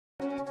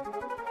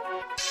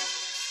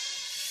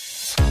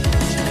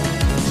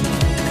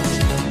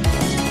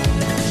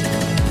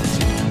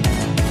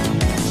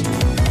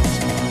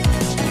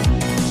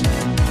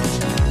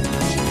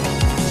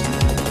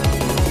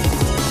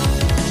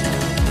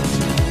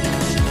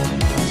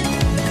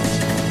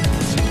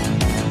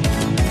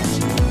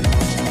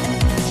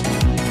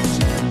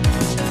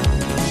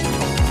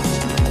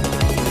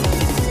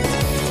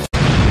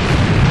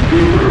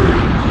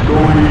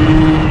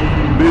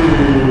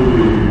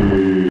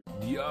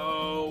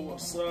Yo,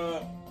 what's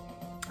up?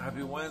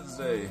 Happy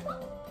Wednesday.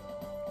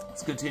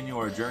 Let's continue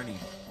our journey.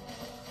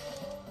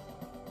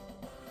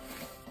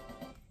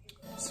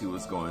 See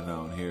what's going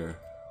on here.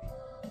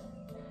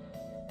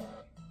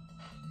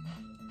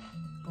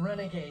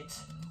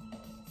 Renegades.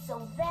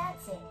 So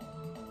that's it.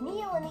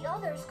 Neil and the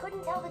others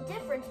couldn't tell the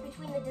difference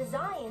between the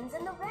Designs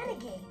and the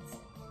Renegades.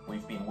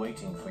 We've been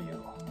waiting for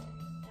you.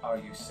 Are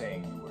you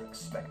saying you were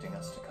expecting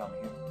us to come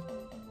here?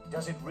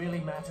 Does it really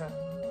matter?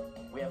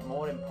 We have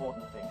more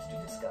important things to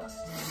discuss,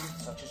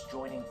 such as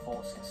joining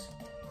forces.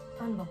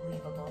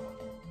 Unbelievable.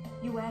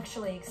 You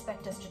actually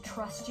expect us to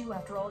trust you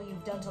after all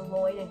you've done to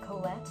Lloyd and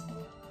Colette?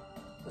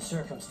 The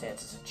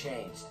circumstances have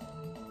changed.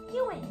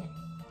 Ewan!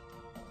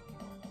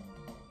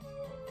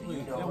 Do you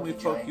know Didn't of we the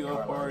fuck giant you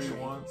up Carlon already tree?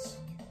 once?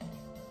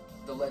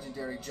 The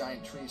legendary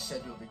giant tree is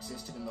said to have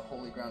existed in the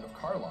holy ground of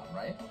Carlon,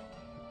 right?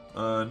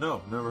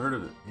 No, never heard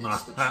of it.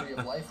 It's the tree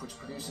of life which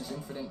produces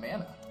infinite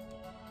mana.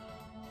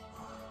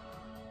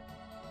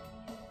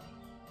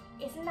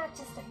 Isn't that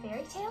just a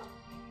fairy tale?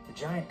 The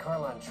giant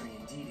Carlon tree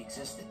indeed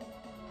existed,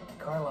 but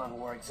the Carlon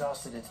War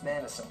exhausted its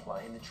mana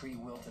supply and the tree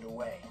wilted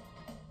away.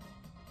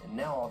 And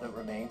now all that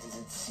remains is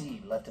its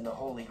seed left in the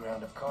holy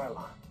ground of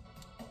Carlon.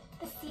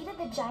 The seed of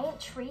the giant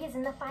tree is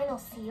in the final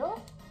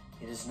seal?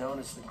 It is known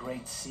as the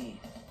Great Seed.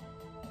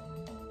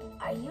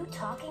 Are you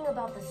talking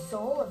about the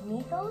soul of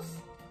Mythos?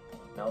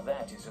 Now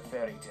that is a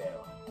fairy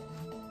tale.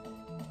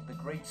 The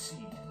Great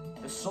Seed,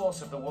 the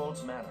source of the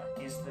world's mana,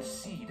 is the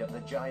seed of the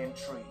giant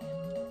tree.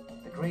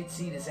 The Great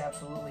Seed is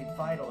absolutely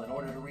vital in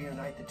order to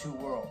reunite the two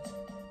worlds.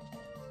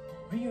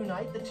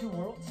 Reunite the two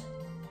worlds?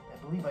 I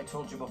believe I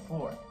told you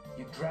before,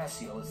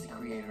 Yggdrasil is the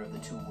creator of the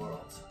two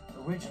worlds.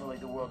 Originally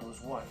the world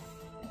was one,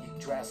 but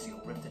Yggdrasil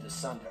ripped it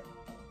asunder.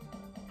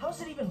 How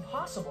is it even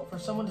possible for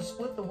someone to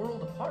split the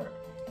world apart?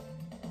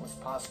 It was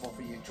possible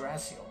for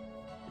Yggdrasil.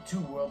 The two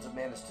worlds have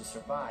managed to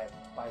survive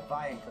by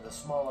vying for the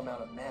small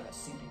amount of mana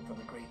seeping from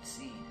the Great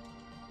Seed.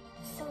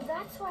 So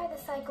that's why the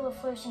cycle of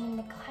flourishing and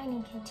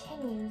declining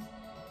continues,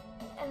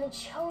 and the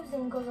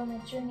Chosen goes on the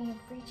journey of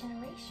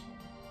regeneration.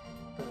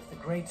 But if the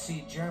Great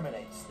Seed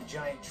germinates, the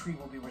giant tree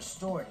will be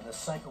restored and the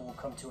cycle will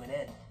come to an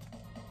end.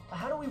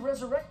 How do we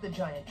resurrect the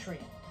giant tree?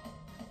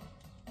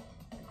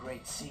 The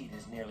Great Seed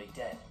is nearly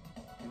dead.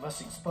 We must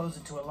expose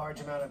it to a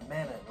large amount of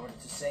mana in order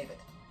to save it.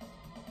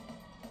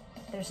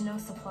 There's no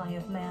supply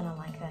of mana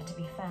like that to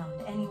be found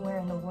anywhere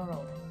in the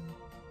world.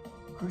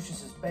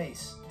 Crucius's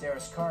base,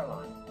 Darus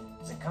Carlon,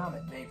 is a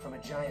comet made from a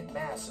giant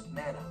mass of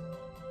mana.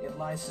 It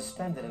lies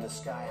suspended in the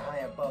sky high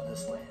above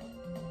this land.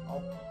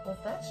 Oh, well,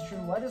 if that's true,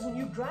 why doesn't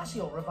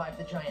Yggdrasil revive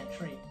the giant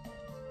tree?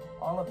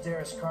 All of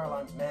Darus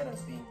Carlon's mana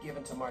is being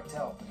given to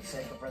Martel for the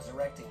sake of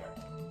resurrecting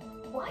her.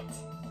 What?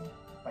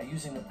 By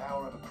using the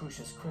power of a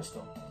Crucius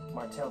crystal,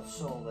 Martel's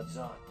soul lives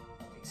on,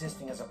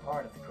 existing as a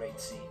part of the Great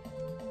Seed.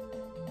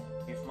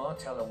 If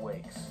Martel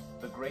awakes,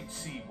 the Great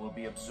Seed will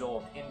be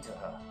absorbed into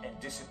her and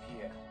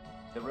disappear.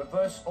 The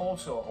reverse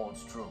also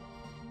holds true.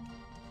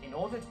 In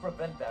order to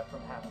prevent that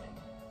from happening,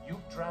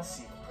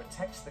 Yggdrasil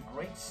protects the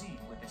Great Seed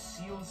with the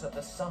seals of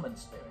the Summon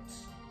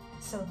Spirits.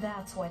 So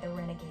that's why the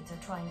Renegades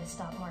are trying to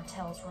stop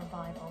Martel's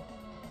revival.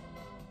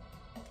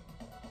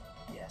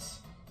 Yes.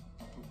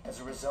 As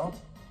a result,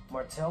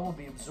 Martel will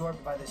be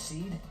absorbed by the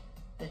seed.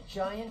 The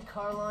giant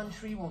Carlon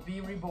tree will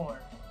be reborn.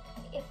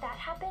 If that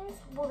happens,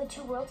 will the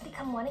two worlds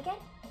become one again?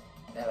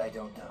 That I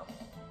don't know.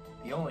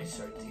 The only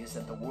certainty is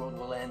that the world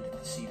will end if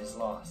the seed is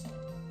lost.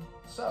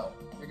 So,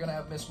 you're gonna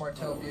have Miss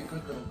Martel be a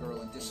good little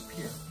girl and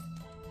disappear.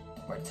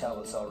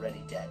 Martel is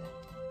already dead.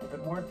 If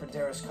it weren't for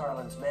Darus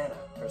Carlon's mana,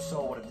 her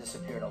soul would have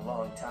disappeared a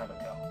long time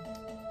ago.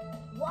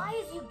 Why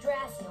is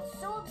Yggdrasil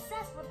so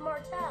obsessed with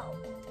Martel?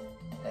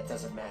 That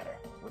doesn't matter.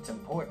 What's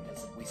important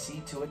is that we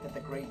see to it that the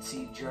Great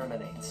Seed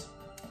germinates.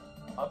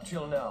 Up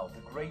till now,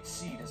 the Great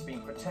Seed has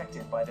been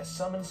protected by the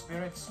Summon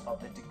Spirits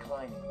of the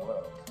declining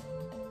world.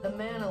 The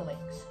mana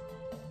links.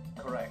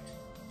 Correct.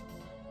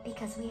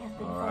 Because we have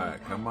been All forming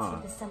right, come pacts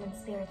on. with the summoned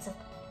spirits of...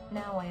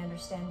 Now I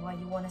understand why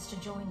you want us to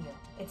join you.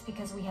 It's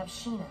because we have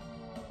Sheena,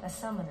 a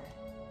summoner.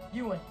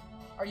 Ewan,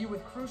 are you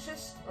with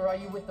Crucius or are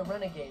you with the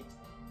Renegades?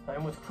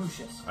 I'm with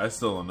Crucius. I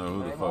still don't know who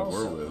the I'm fuck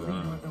also we're with. the leader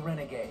Huh? of the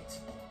Renegades.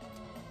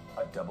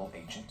 A double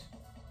agent?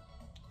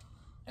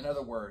 In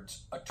other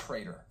words, a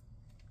traitor.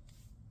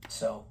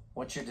 So,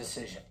 what's your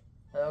decision?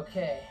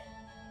 Okay.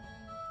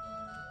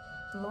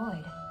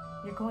 Lloyd,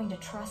 you're going to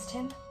trust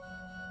him?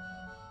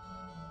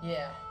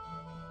 Yeah.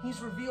 He's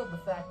revealed the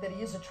fact that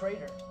he is a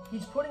traitor.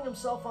 He's putting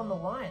himself on the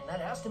line. That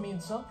has to mean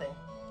something.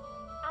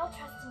 I'll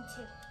trust him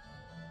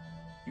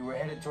too. You were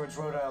headed towards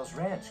Rhode Isle's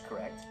ranch,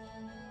 correct?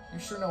 You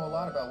sure know a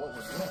lot about what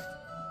we're doing.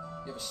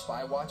 You have a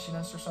spy watching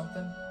us or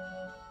something?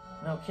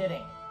 No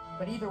kidding.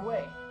 But either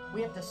way,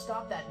 we have to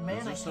stop that there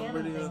mana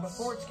somebody cannon thing that's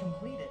before it's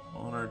completed.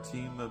 on our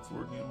team that's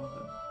working with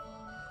it?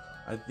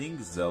 I think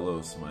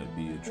Zelos might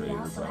be a We traitor,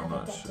 also but I'm have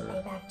not a debt to sure.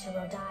 pay back to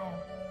Rhode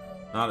Isle.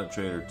 Not a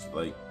traitor,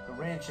 like, The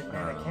ranch and I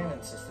mana don't cannon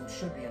know. system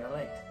should be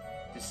interlinked.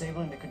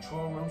 Disabling the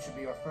control room should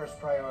be our first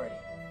priority.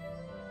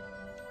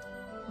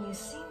 You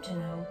seem to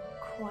know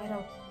quite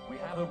a... We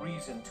have a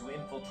reason to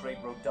infiltrate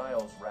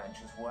Rodile's ranch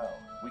as well.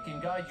 We can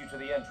guide you to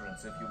the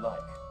entrance if you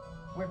like.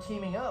 We're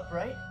teaming up,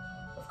 right?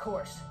 Of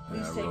course.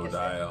 Please yeah, take us Rhode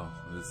there. Isle.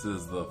 This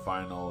is the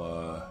final,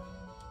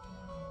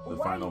 the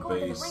Why are final you going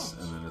to the base, ranch?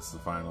 and then it's the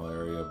final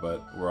area.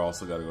 But we're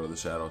also got to go to the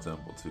Shadow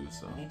Temple too.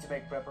 So We need to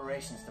make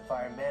preparations to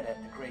fire mana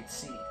at the Great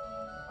Seed.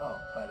 Oh,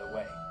 by the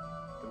way,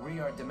 the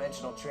Reard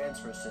dimensional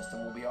transfer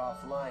system will be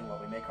offline while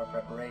we make our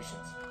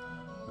preparations.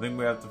 I think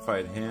we have to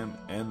fight him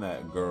and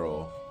that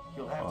girl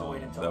You'll have to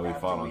wait until that we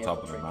after fought on we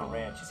top of the infiltrate mountain.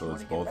 ranch if So you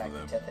it's want to both get of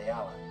back them. to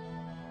Tetheala.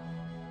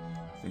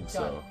 I think Got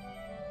so.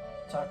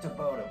 it. Talk to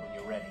Boda when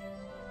you're ready.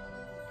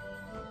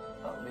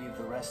 I'll leave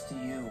the rest to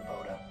you,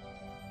 Boda.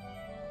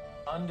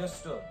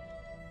 Understood.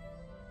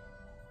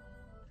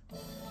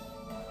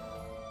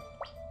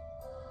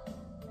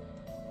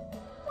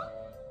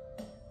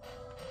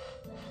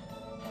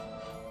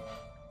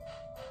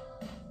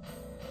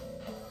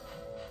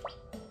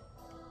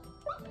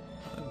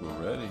 I think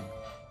we're ready.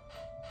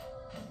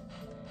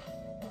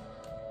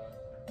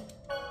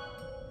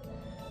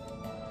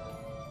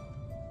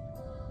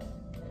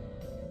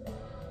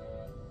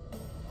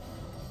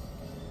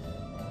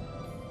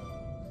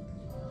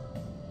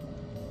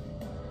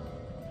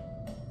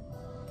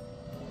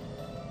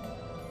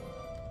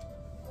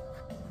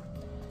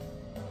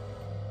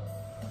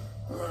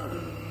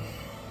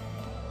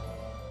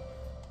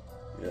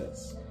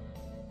 Yes.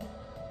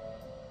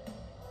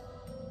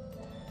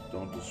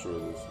 Don't destroy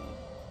this one.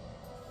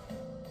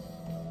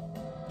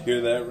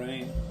 Hear that,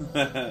 Rain?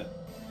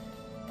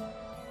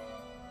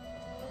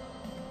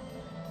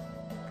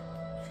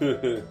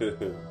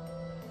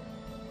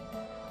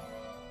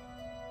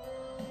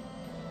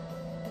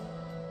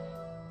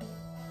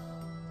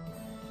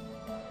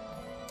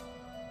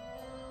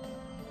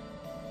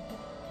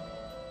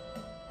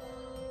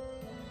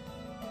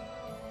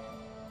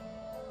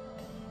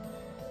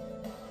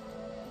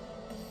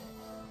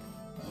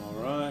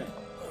 Alright.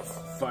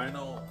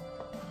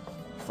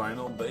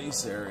 Final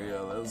base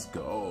area. Let's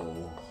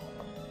go.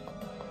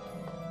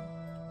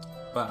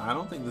 But I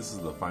don't think this is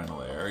the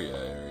final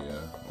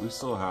area. We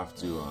still have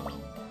to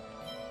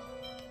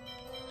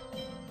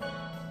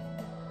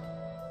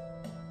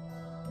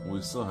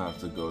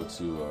go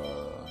to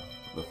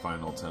the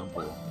final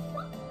temple.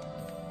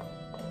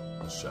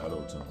 The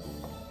Shadow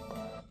Temple.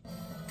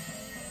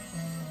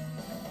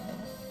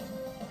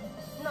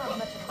 Not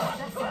much of a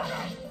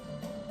success.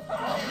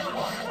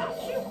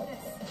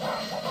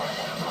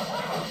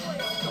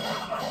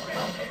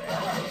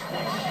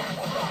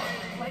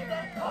 Like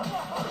that?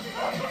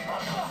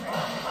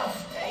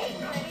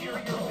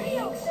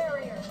 Field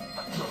barrier.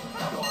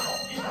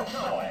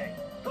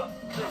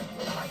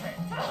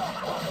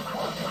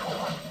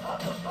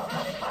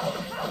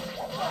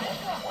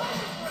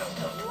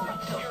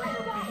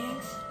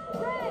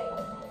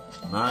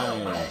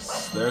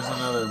 Nice. There's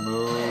another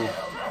move.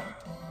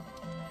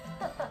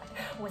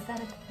 Was that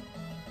a...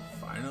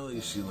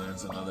 Finally, she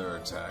learns another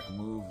attack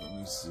move. Let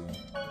me see.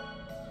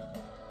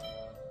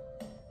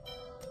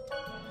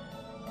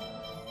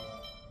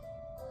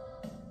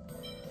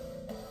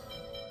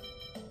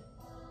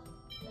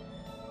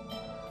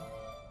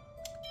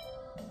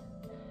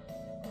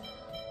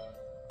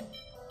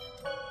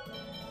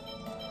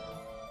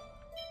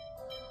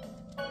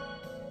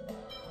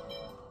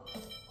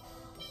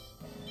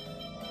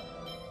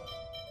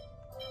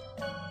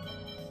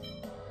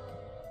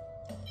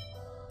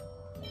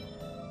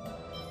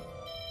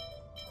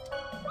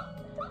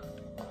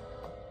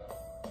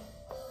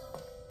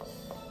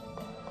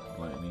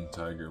 Lightning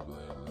Tiger Blade,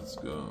 let's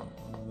go.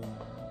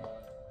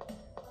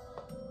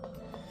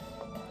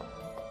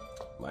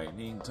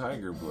 Lightning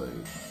Tiger Blade.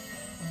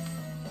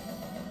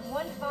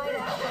 One fight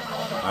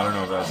after I don't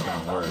know if that's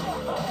gonna work,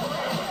 but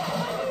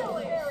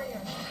field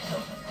barrier.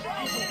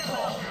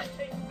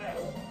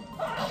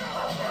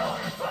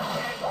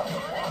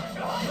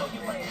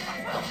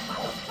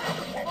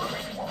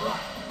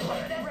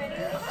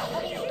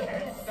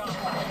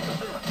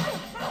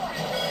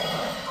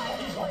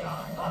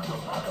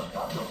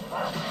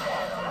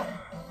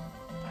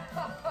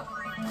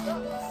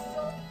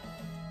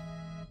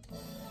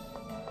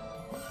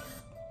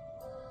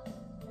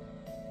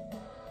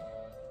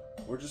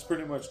 we're just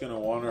pretty much gonna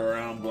wander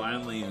around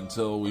blindly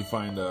until we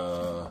find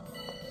a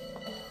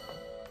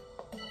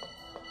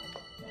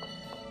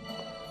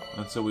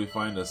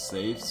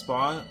safe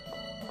spot.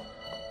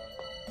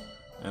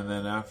 And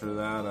then after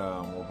that,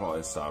 we'll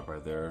probably stop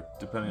right there,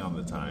 depending on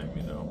the time,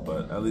 you know.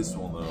 But at least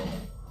we'll know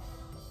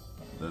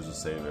there's a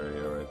save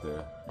area right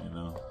there, you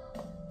know.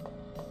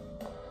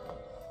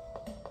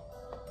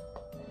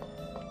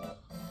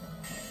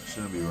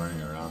 shouldn't be running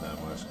around that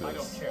much I don't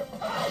because care.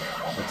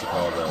 what's it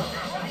called?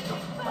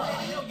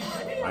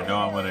 I know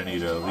I'm gonna need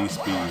to at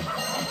least be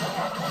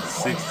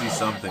 60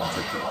 something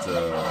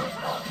to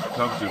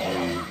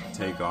comfortably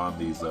take on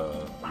these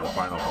the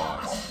final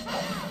boss.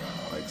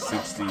 Like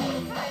 60,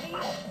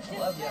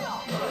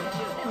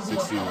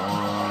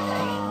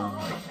 61.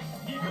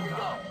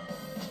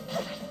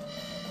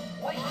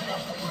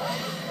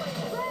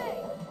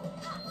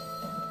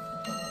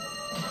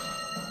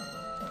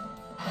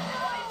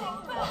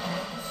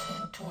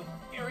 To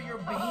inferior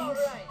beings?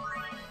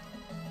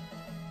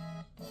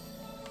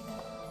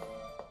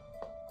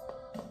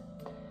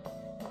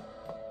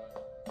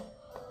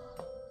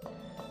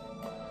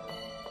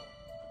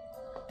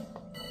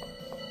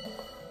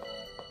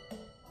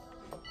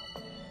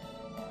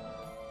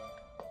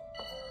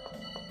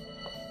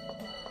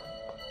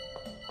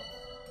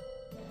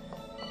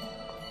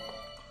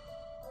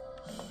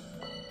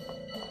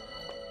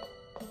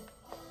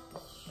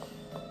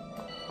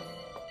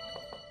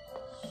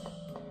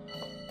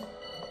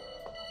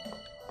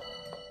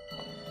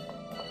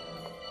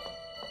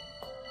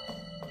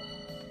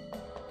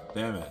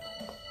 Damn it.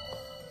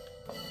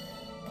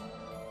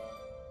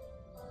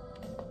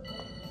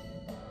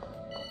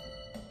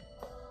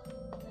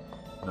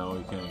 No,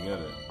 we can't get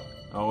it.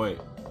 Oh, wait.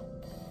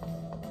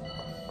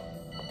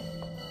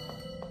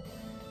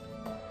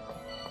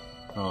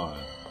 Hold on.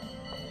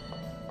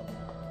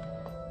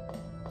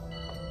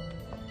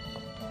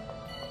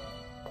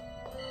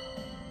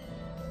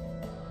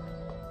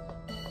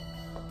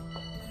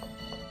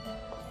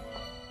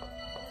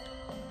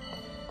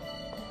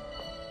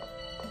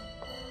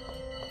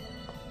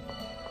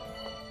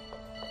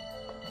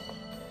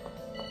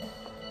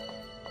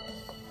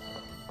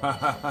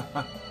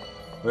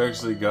 We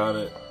actually got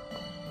it.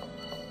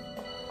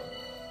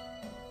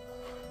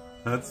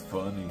 That's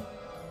funny.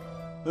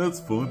 That's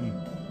funny.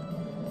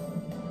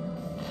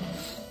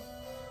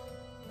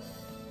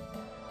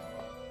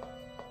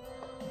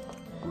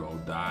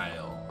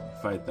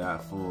 Rodile. Fight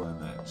that fool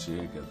and that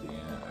chick at the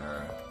end,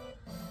 or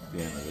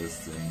the end of this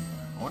thing.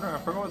 I wonder. I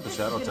forgot what the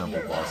Shadow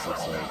Temple boss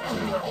looks like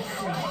too.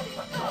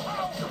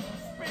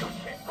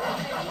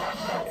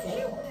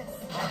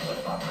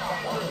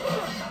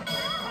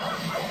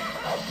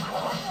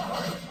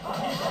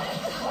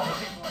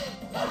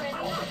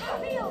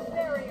 Field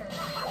barrier.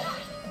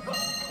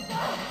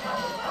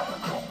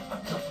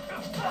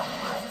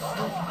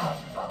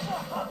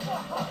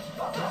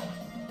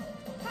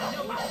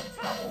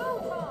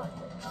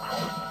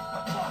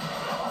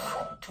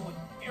 To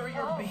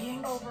inferior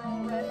beings? Over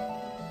already.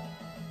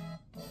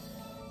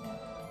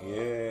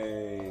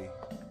 Yay!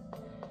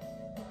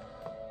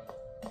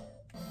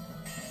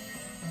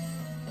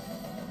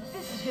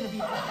 This is gonna be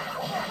ready.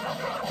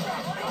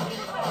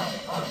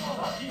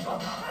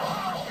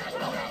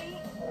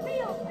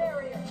 Field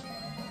barrier.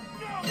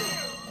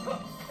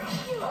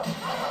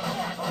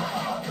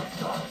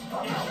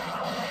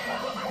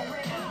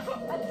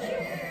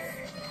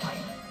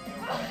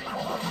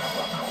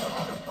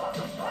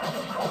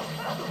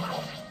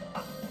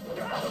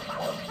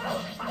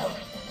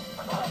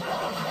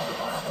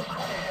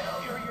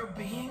 Inferior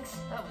beings?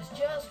 I was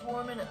just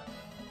warming up.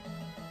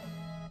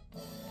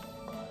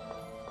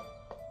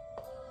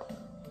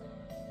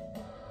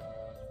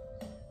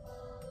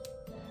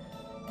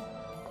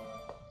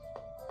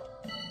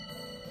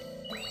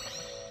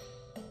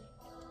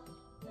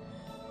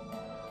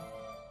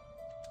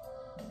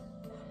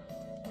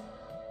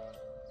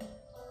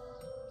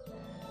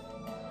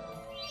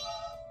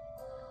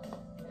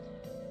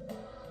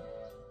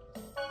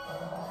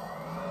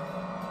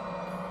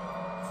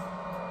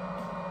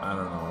 I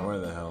don't know where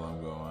the hell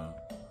I'm going.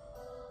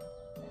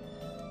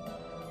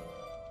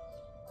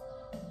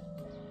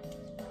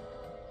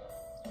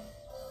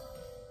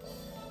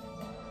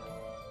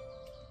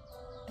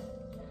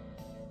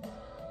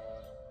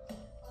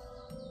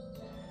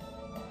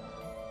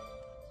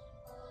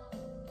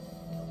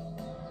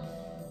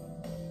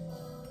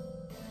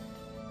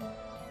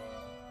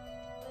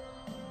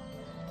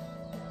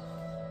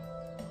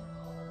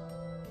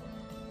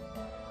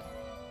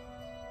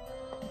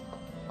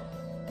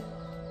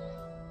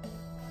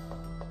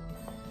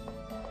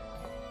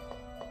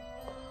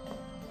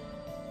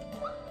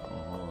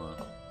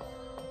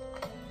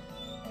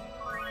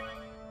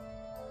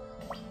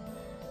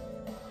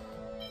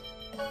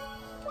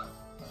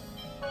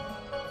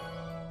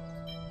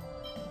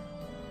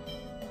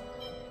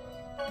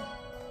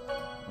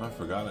 I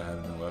forgot I had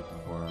a new weapon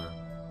for her.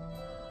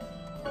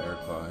 Air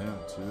Claw him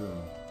too.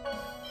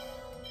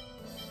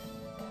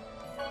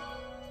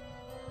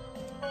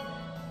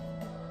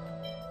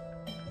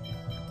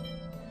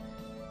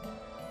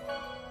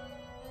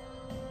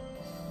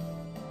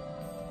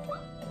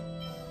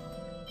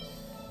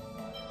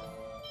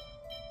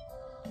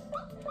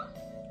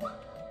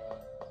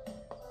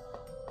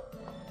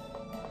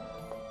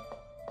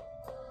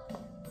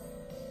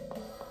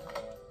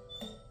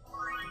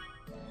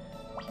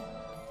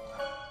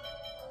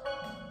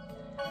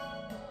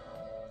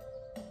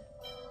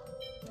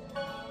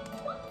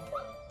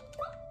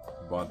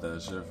 Bought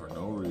that shit for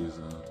no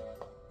reason.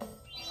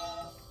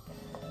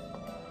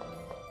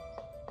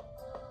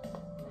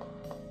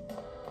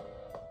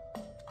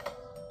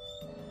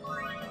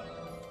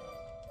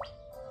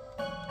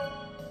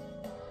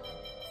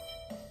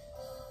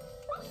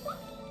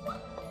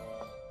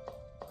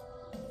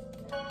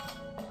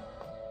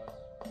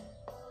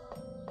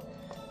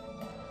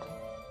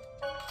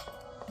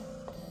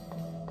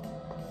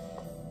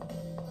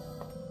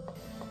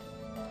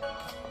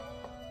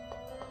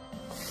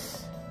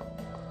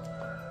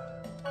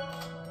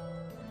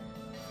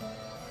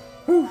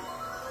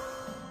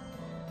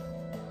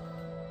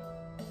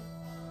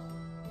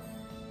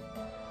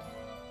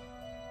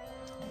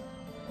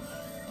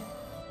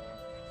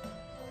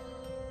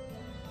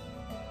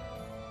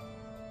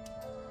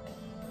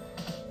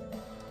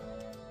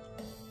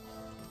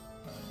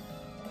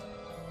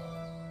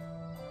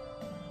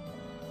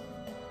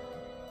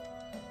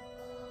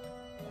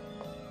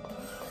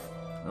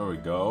 There we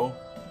go.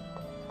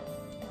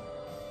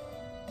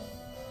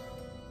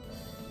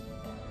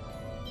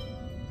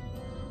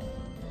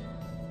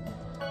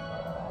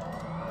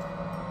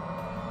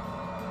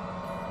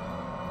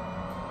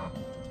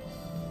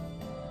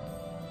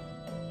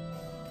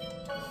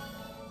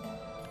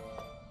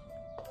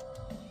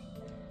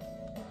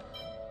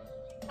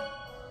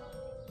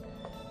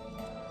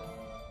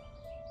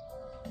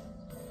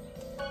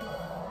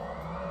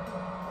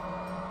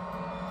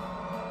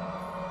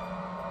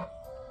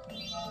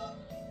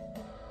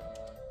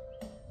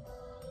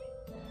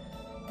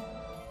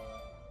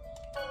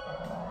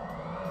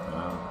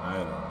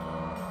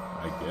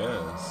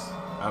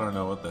 I don't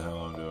know what the hell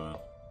I'm doing,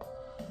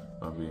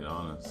 if I'm being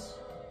honest.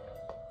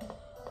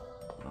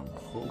 But I'm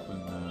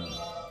hoping that...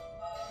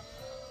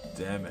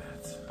 Damn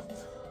it.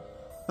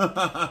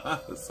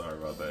 Sorry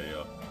about that,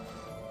 yo.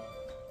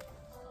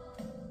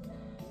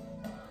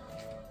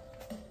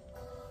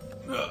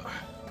 Ugh.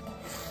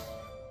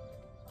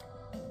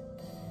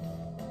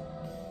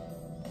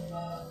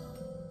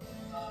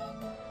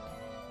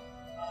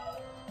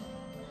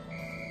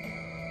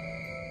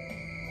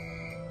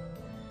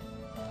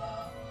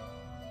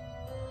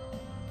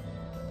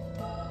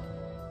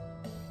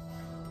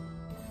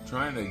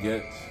 Trying to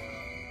get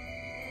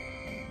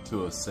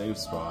to a safe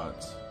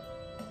spot.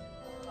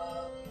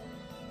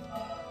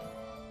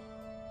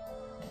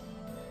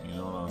 You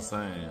know what I'm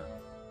saying?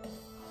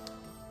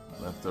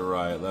 Left to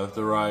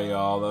right,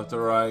 y'all. Left to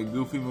right.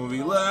 Goofy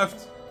movie.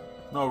 Left.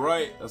 No,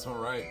 right. That's my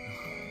right.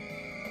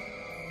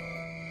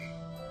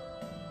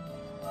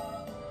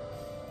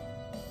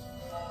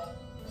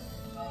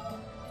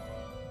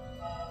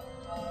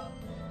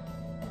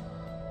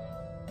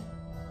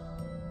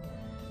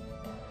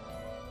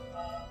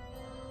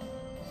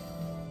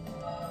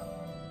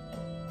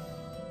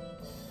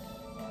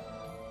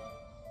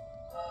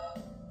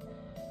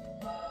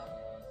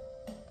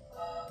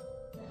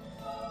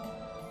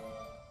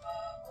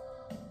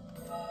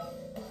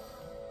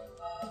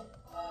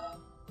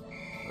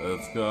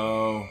 Let's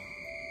go.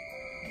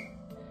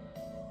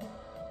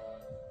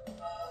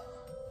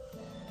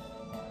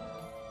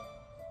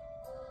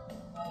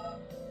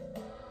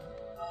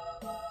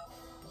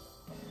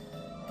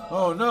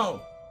 Oh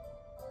no.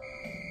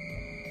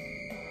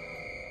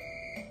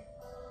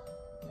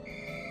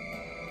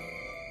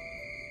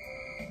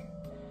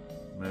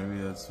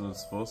 Maybe that's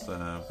what's supposed to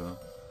happen.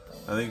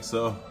 I think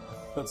so.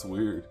 That's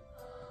weird.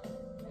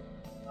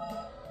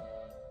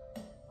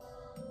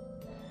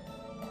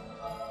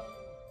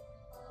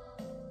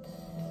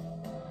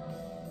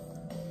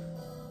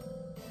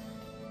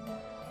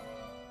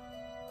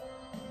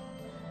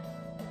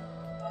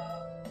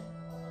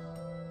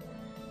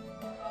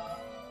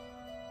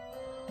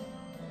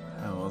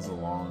 That was a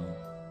long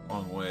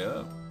way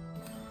up.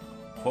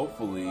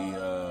 Hopefully,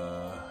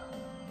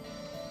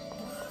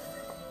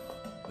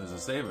 there's a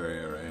save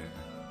area right here.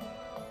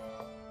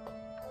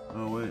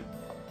 Oh, wait.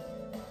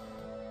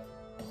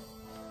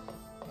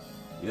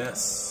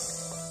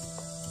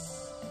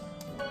 Yes.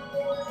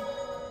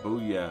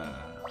 Booyah.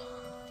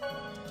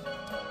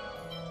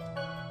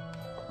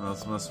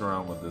 Let's mess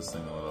around with this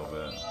thing a little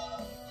bit.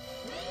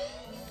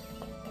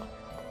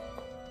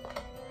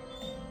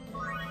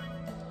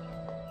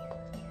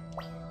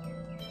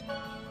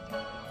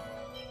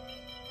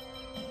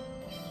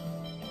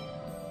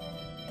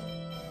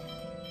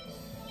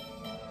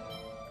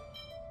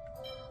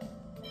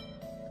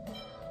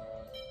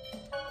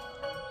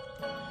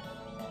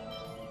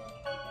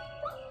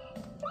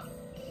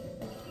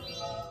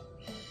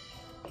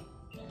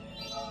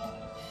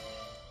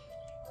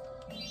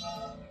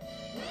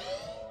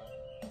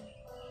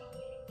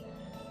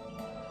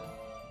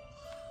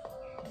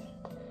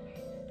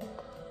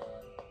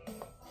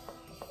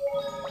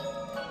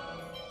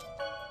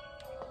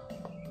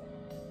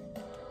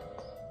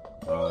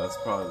 Oh, that's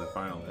probably the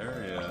final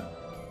area.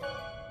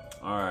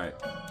 Alright.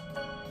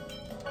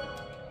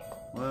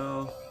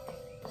 Well,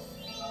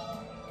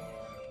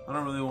 I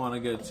don't really want to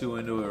get too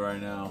into it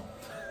right now.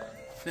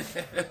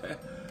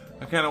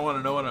 I kind of want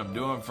to know what I'm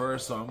doing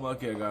first, so I'm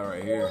lucky I got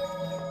right here.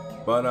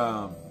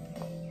 But,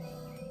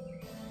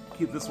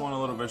 keep this one a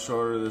little bit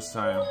shorter this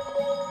time.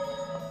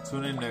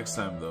 Tune in next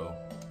time, though.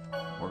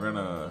 We're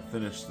gonna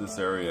finish this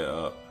area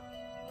up.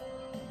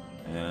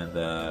 And,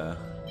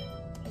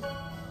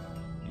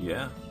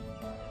 yeah.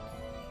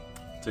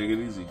 Take it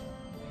easy.